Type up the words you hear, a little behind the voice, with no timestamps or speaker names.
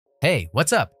Hey,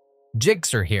 what's up?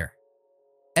 Jigxor here.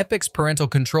 Epic's parental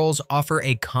controls offer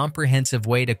a comprehensive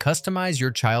way to customize your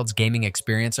child's gaming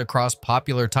experience across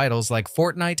popular titles like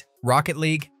Fortnite, Rocket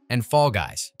League, and Fall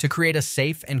Guys to create a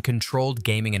safe and controlled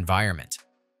gaming environment.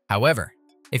 However,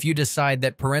 if you decide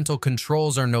that parental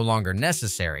controls are no longer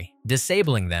necessary,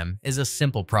 disabling them is a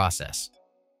simple process.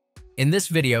 In this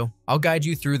video, I'll guide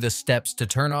you through the steps to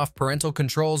turn off parental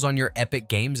controls on your Epic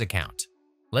Games account.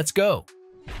 Let's go!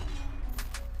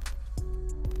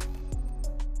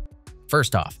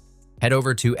 First off, head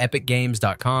over to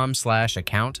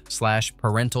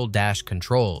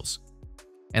epicgames.com/account/parental-controls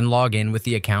and log in with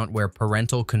the account where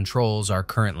parental controls are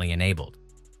currently enabled.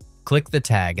 Click the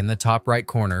tag in the top right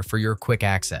corner for your quick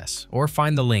access, or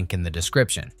find the link in the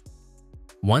description.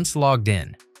 Once logged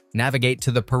in, navigate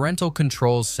to the Parental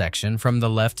Controls section from the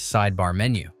left sidebar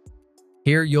menu.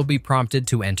 Here you'll be prompted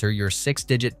to enter your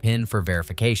 6-digit PIN for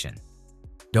verification.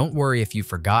 Don't worry if you've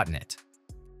forgotten it.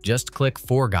 Just click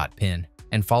Forgot PIN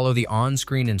and follow the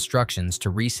on-screen instructions to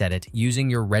reset it using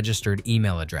your registered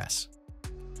email address.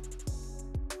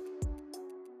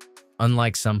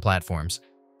 Unlike some platforms,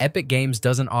 Epic Games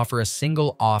doesn't offer a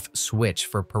single off switch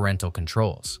for parental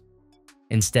controls.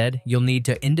 Instead, you'll need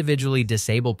to individually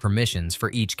disable permissions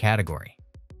for each category.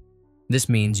 This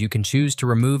means you can choose to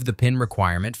remove the PIN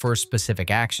requirement for specific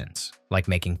actions, like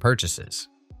making purchases,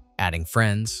 adding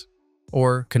friends,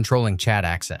 or controlling chat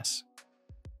access.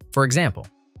 For example,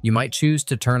 you might choose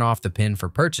to turn off the PIN for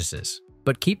purchases,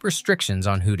 but keep restrictions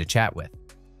on who to chat with.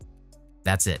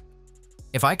 That's it.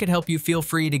 If I could help you, feel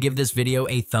free to give this video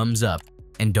a thumbs up,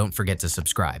 and don't forget to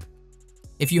subscribe.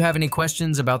 If you have any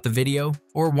questions about the video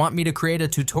or want me to create a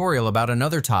tutorial about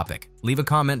another topic, leave a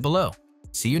comment below.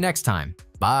 See you next time.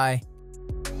 Bye.